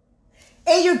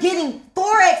 And you're getting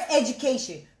forex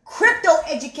education, crypto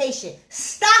education,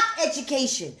 stock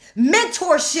education,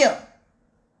 mentorship.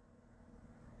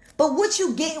 But what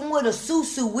you getting with a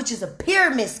SOU, which is a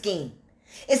pyramid scheme?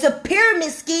 It's a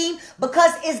pyramid scheme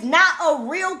because it's not a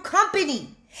real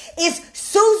company. It's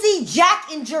Susie, Jack,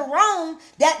 and Jerome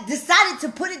that decided to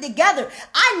put it together.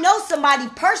 I know somebody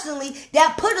personally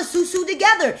that put a SOU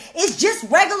together. It's just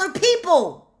regular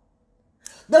people.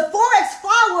 The Forex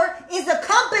Flower is a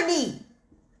company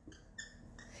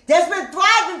that's been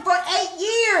thriving for 8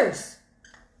 years.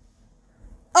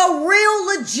 A real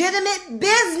legitimate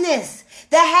business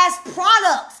that has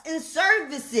products and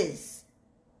services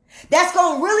that's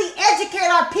going to really educate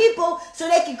our people so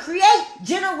they can create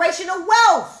generational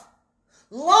wealth.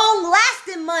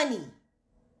 Long-lasting money.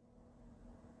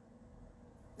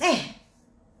 Man,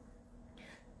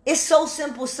 it's so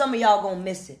simple, some of y'all going to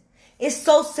miss it. It's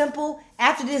so simple.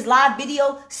 After this live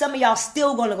video, some of y'all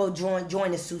still going to go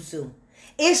join the SOU.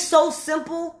 It's so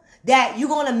simple that you're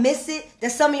going to miss it,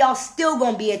 that some of y'all still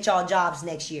going to be at y'all jobs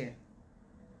next year.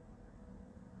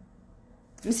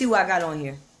 Let me see what I got on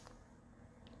here.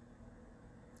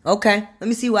 Okay, let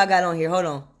me see what I got on here. Hold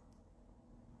on.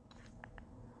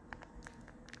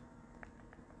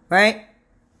 Right?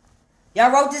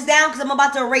 Y'all wrote this down because I'm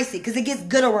about to erase it because it gets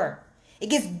gooder. It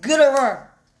gets gooder.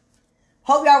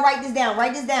 Hope y'all write this down.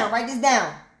 Write this down. Write this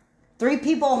down. 3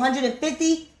 people,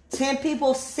 150. 10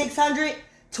 people, 600.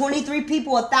 23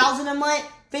 people, 1,000 a month.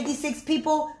 56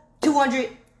 people,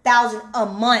 200,000 a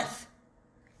month.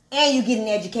 And you get an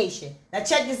education. Now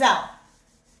check this out.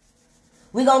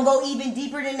 We're going to go even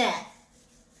deeper than that.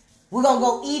 We're going to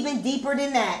go even deeper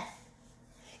than that.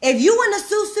 If you in the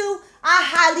SOU, I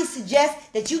highly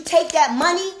suggest that you take that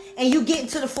money and you get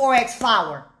into the Forex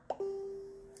Flower.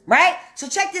 Right? So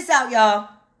check this out, y'all.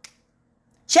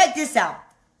 Check this out.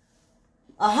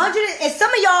 100, and some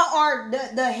of y'all are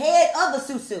the head of the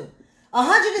SOU.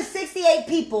 168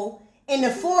 people in the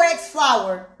Forex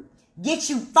Flower get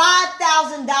you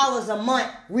 $5,000 a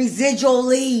month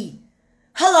residually.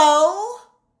 Hello?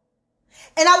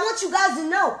 And I want you guys to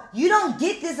know, you don't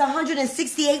get this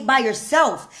 168 by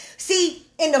yourself. See,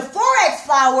 in the Forex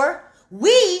Flower,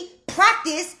 we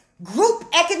practice group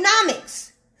economics.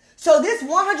 So this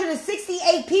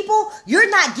 168 people, you're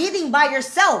not getting by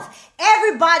yourself.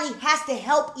 Everybody has to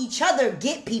help each other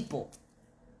get people.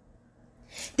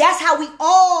 That's how we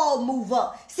all move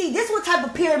up. See, this is what type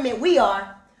of pyramid we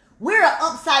are. We're an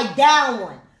upside down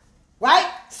one,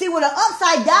 right? See, with an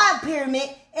upside down pyramid,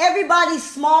 everybody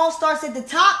small starts at the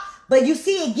top, but you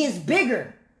see it gets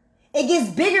bigger. It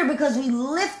gets bigger because we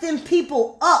lifting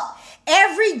people up.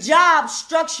 Every job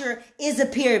structure is a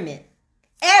pyramid.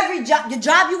 Every job, the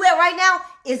job you at right now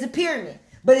is a pyramid,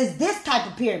 but it's this type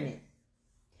of pyramid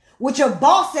with your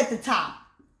boss at the top.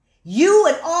 You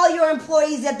and all your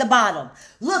employees at the bottom.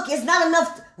 Look, it's not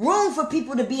enough room for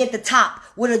people to be at the top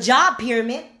with a job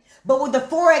pyramid, but with the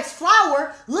forex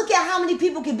flower, look at how many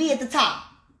people can be at the top.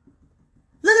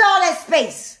 Look at all that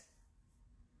space.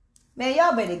 Man,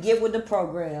 y'all better get with the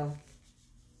program.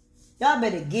 Y'all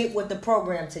better get with the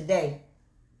program today.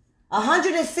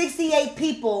 168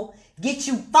 people get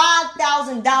you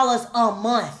 $5,000 a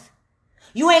month.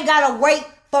 You ain't got to wait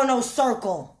for no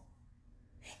circle.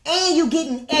 And you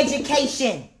getting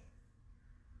education.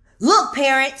 Look,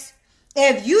 parents,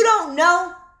 if you don't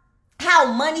know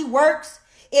how money works,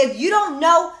 if you don't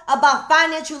know about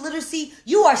financial literacy,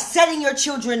 you are setting your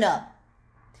children up.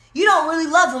 You don't really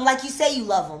love them like you say you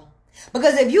love them.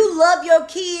 Because if you love your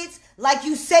kids like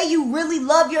you say you really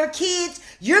love your kids,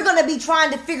 you're going to be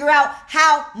trying to figure out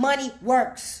how money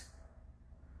works.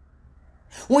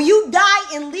 When you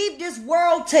die and leave this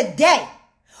world today,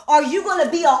 are you going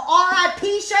to be a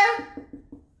RIP shirt?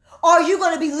 Or are you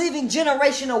going to be living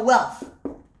generational wealth?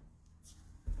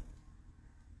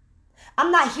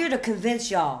 I'm not here to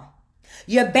convince y'all.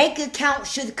 Your bank account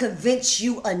should convince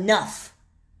you enough.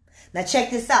 Now check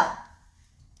this out.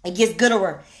 It gets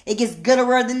gooder. It gets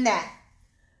gooder than that.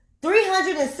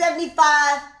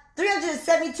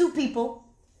 372 people,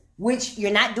 which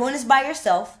you're not doing this by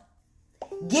yourself,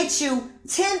 get you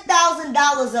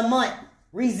 $10,000 a month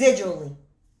residually.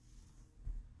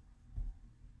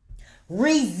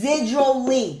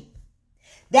 Residually.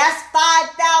 That's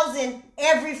 $5,000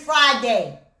 every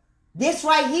Friday. This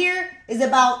right here is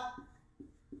about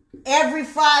every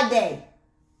Friday.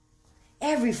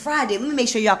 Every Friday. Let me make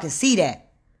sure y'all can see that.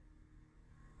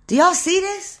 Do y'all see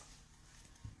this?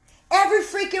 Every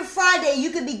freaking Friday,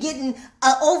 you could be getting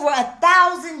over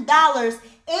 $1,000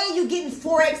 and you getting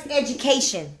forex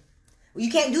education. Well,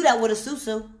 you can't do that with a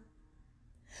SOU.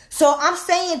 So I'm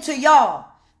saying to y'all,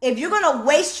 if you're going to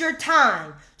waste your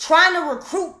time trying to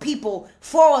recruit people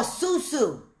for a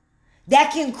SOU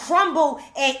that can crumble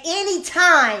at any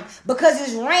time because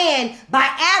it's ran by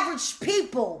average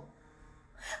people,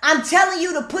 I'm telling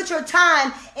you to put your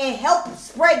time and help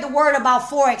spread the word about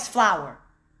forex flower.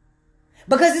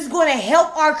 Because it's going to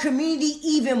help our community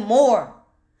even more.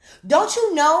 Don't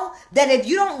you know that if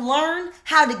you don't learn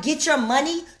how to get your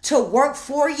money to work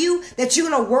for you, that you're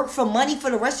going to work for money for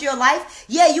the rest of your life?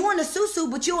 Yeah, you in a SOU,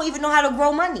 but you don't even know how to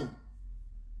grow money.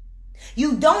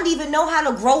 You don't even know how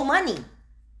to grow money.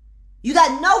 You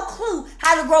got no clue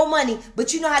how to grow money,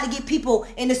 but you know how to get people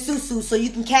in the SOU so you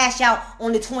can cash out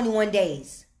on the 21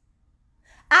 days.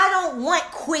 I don't want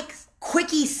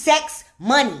quickie sex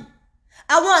money.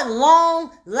 I want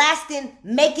long-lasting,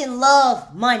 making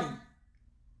love money.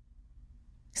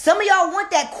 Some of y'all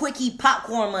want that quickie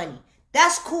popcorn money.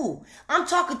 That's cool. I'm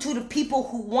talking to the people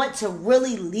who want to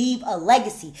really leave a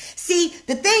legacy. See,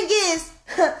 the thing is,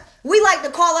 we like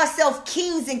to call ourselves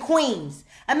kings and queens.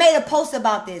 I made a post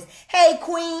about this. Hey,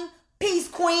 queen, peace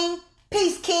king.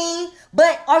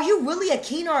 But are you really a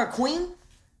king or a queen?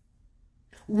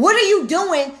 What are you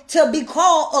doing to be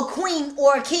called a queen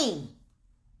or a king?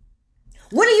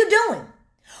 What are you doing?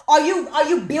 Are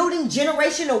you building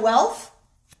generational wealth?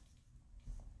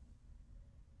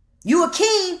 You a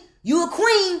king, you a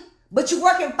queen, but you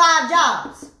working 5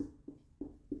 jobs.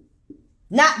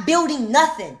 Not building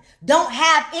nothing. Don't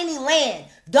have any land.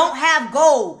 Don't have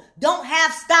gold. Don't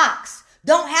have stocks.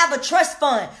 Don't have a trust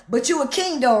fund. But you a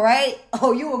king though, right?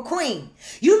 Oh, you a queen.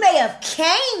 You may have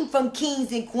came from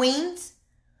kings and queens,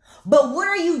 but what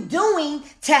are you doing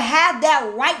to have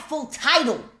that rightful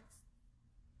title?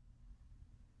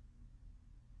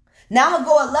 Now I'm going to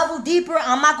go a level deeper.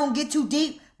 I'm not going to get too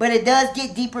deep, but it does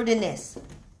get deeper than this.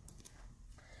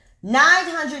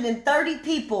 930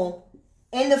 people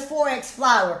in the forex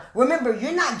flower. Remember,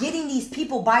 you're not getting these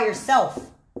people by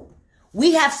yourself.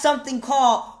 We have something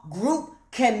called group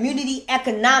community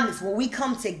economics where we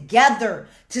come together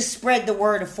to spread the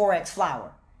word of forex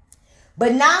flower.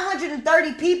 But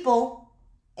 930 people,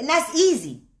 and that's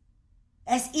easy.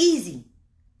 That's easy.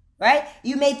 Right?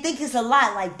 You may think it's a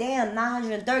lot, like, damn,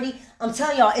 930. I'm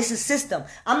telling y'all, it's a system.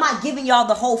 I'm not giving y'all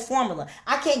the whole formula.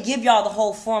 I can't give y'all the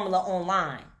whole formula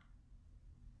online.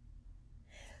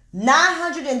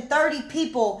 930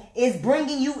 people is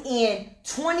bringing you in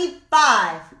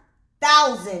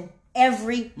 $25,000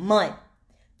 every month.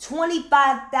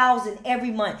 $25,000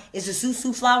 every month. Is the SOU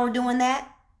SOU flower doing that?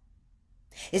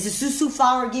 Is the SOU SOU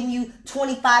flower giving you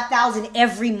 $25,000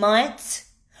 every month?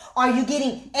 Are you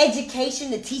getting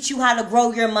education to teach you how to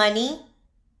grow your money?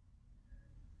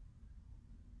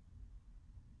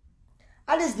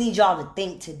 I just need y'all to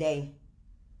think today.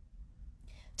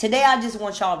 Today, I just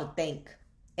want y'all to think.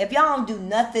 If y'all don't do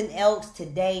nothing else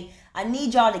today, I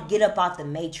need y'all to get up out the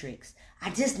matrix. I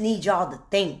just need y'all to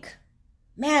think.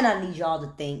 Man, I need y'all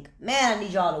to think. Man, I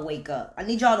need y'all to wake up. I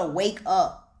need y'all to wake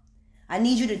up. I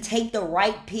need you to take the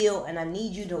right pill, and I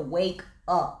need you to wake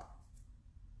up.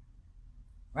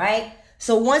 Right?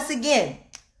 So once again,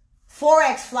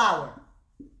 forex flower,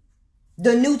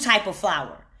 the new type of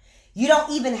flower. You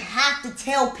don't even have to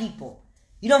tell people.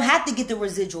 You don't have to get the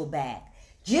residual bag.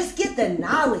 Just get the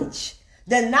knowledge.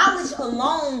 The knowledge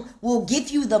alone will give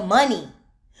you the money.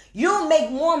 You'll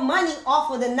make more money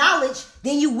off of the knowledge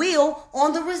than you will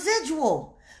on the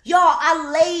residual. Y'all,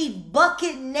 I laid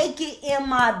bucket naked in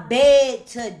my bed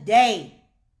today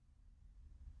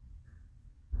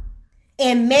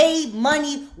and made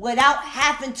money without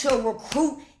having to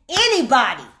recruit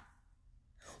anybody.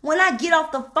 When I get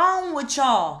off the phone with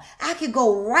y'all, I can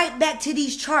go right back to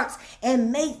these charts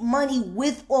and make money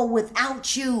with or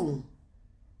without you.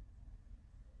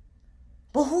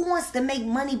 But who wants to make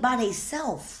money by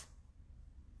themselves?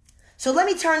 So let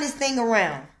me turn this thing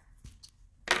around.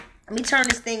 Let me turn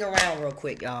this thing around real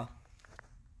quick, y'all.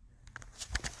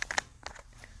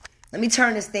 Let me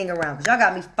turn this thing around because y'all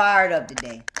got me fired up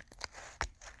today.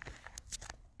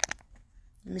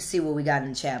 Let me see what we got in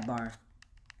the chat bar.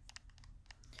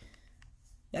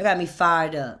 Y'all got me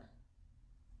fired up.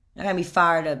 Y'all got me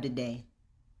fired up today.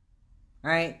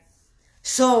 All right?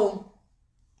 So,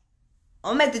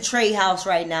 I'm at the trade house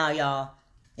right now, y'all.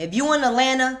 If you in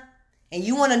Atlanta and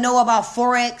you want to know about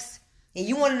forex and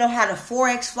you want to know how the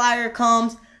forex flyer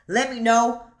comes, let me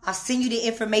know. I'll send you the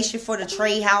information for the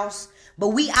trade house. But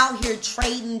we out here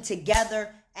trading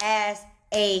together as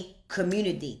a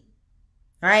community.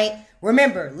 All right?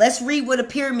 Remember, let's read what a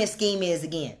pyramid scheme is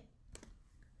again.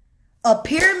 A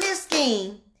pyramid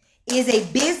scheme is a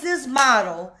business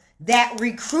model that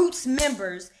recruits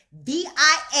members via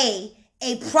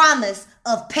a promise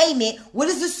of payment. What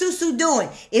is the SOU SOU doing?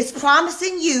 It's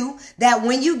promising you that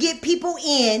when you get people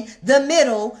in the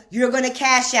middle, you're going to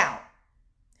cash out.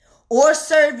 Or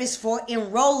service for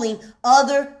enrolling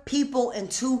other people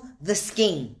into the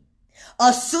scheme.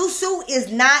 A SOU SOU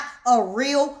is not a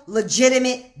real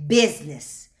legitimate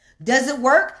business. Does it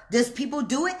work? Does people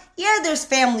do it? Yeah, there's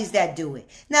families that do it.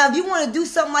 Now, if you want to do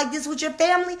something like this with your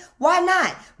family, why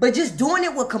not? But just doing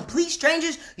it with complete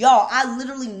strangers, y'all, I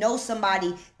literally know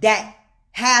somebody that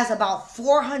has about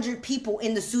 400 people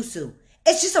in the SOU SOU.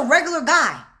 It's just a regular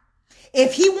guy.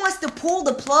 If he wants to pull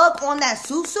the plug on that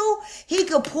SOU SOU, he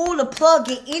could pull the plug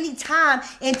at any time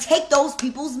and take those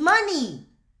people's money.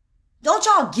 Don't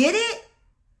y'all get it?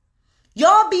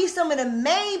 Y'all be some of the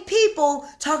main people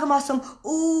talking about some,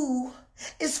 ooh,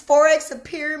 is forex a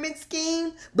pyramid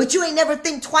scheme? But you ain't never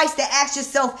think twice to ask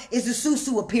yourself, is the SOU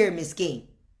SOU a pyramid scheme?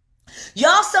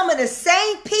 Y'all some of the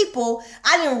same people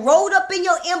I done rolled up in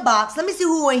your inbox. Let me see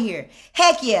who in here.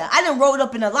 Heck yeah, I done rolled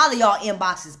up in a lot of y'all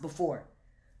inboxes before.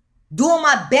 Doing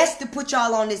my best to put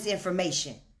y'all on this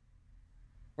information.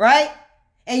 Right?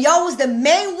 And y'all was the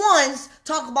main ones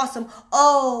talk about some,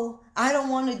 oh, I don't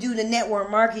want to do the network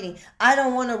marketing. I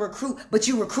don't want to recruit, but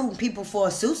you recruiting people for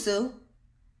a SOU SOU.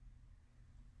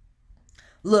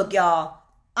 Look, y'all,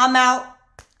 I'm out.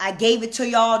 I gave it to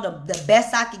y'all the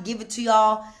best I could give it to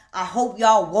y'all. I hope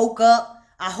y'all woke up.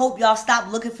 I hope y'all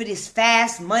stop looking for this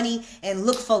fast money and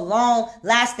look for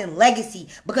long-lasting legacy.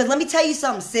 Because let me tell you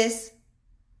something, sis.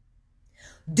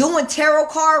 Doing tarot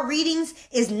card readings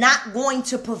is not going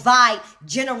to provide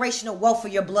generational wealth for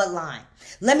your bloodline.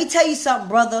 Let me tell you something,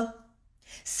 brother.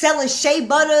 Selling shea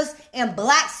butters and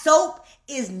black soap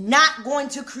is not going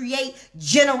to create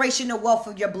generational wealth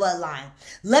for your bloodline.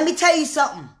 Let me tell you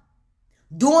something.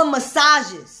 Doing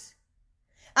massages.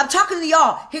 I'm talking to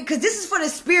y'all here because this is for the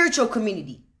spiritual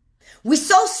community. We're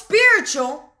so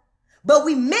spiritual, but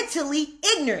we mentally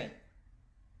ignorant.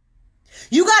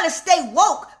 You got to stay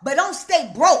woke, but don't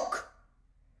stay broke.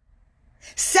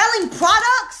 Selling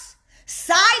products,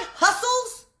 side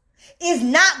hustles, is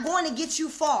not going to get you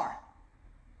far.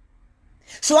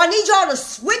 So I need y'all to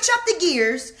switch up the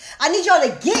gears. I need y'all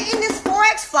to get in this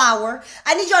forex flower.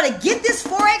 I need y'all to get this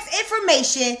forex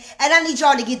information, and I need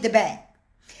y'all to get the bag.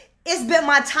 It's been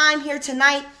my time here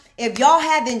tonight. If y'all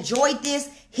have enjoyed this,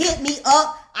 hit me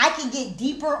up. I can get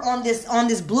deeper on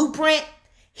this blueprint.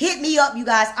 Hit me up, you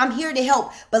guys. I'm here to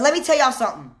help. But let me tell y'all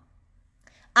something.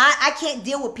 I can't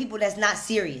deal with people that's not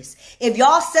serious. If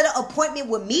y'all set an appointment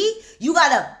with me, you got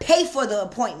to pay for the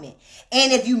appointment.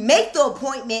 And if you make the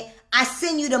appointment, I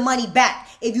send you the money back.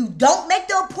 If you don't make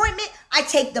the appointment, I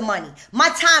take the money. My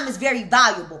time is very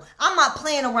valuable. I'm not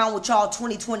playing around with y'all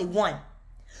 2021.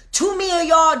 Too many of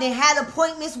y'all that had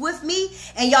appointments with me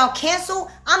and y'all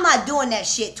canceled. I'm not doing that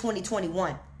shit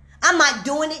 2021. I'm not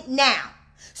doing it now.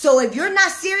 So if you're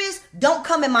not serious, don't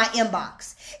come in my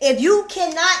inbox. If you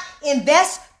cannot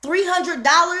invest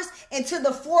 $300 into the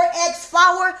forex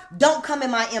flower, don't come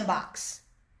in my inbox.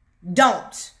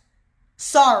 Don't.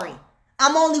 Sorry.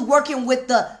 I'm only working with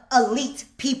the elite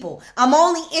people. I'm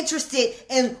only interested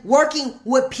in working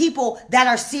with people that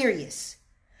are serious.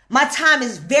 My time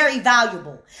is very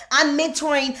valuable. I'm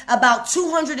mentoring about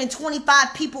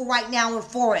 225 people right now in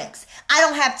forex. I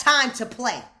don't have time to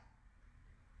play.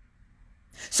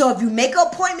 So if you make an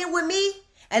appointment with me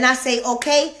and I say,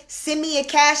 okay, send me a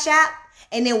cash app.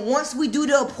 And then once we do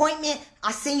the appointment,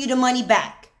 I send you the money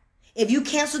back. If you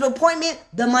cancel the appointment,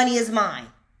 the money is mine.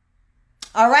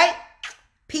 All right?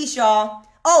 Peace, y'all.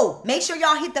 Oh, make sure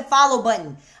y'all hit the follow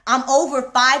button. I'm over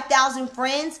 5,000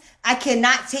 friends. I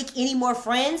cannot take any more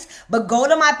friends, but go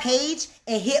to my page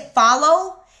and hit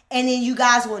follow, and then you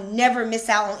guys will never miss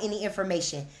out on any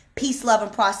information. Peace, love,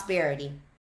 and prosperity.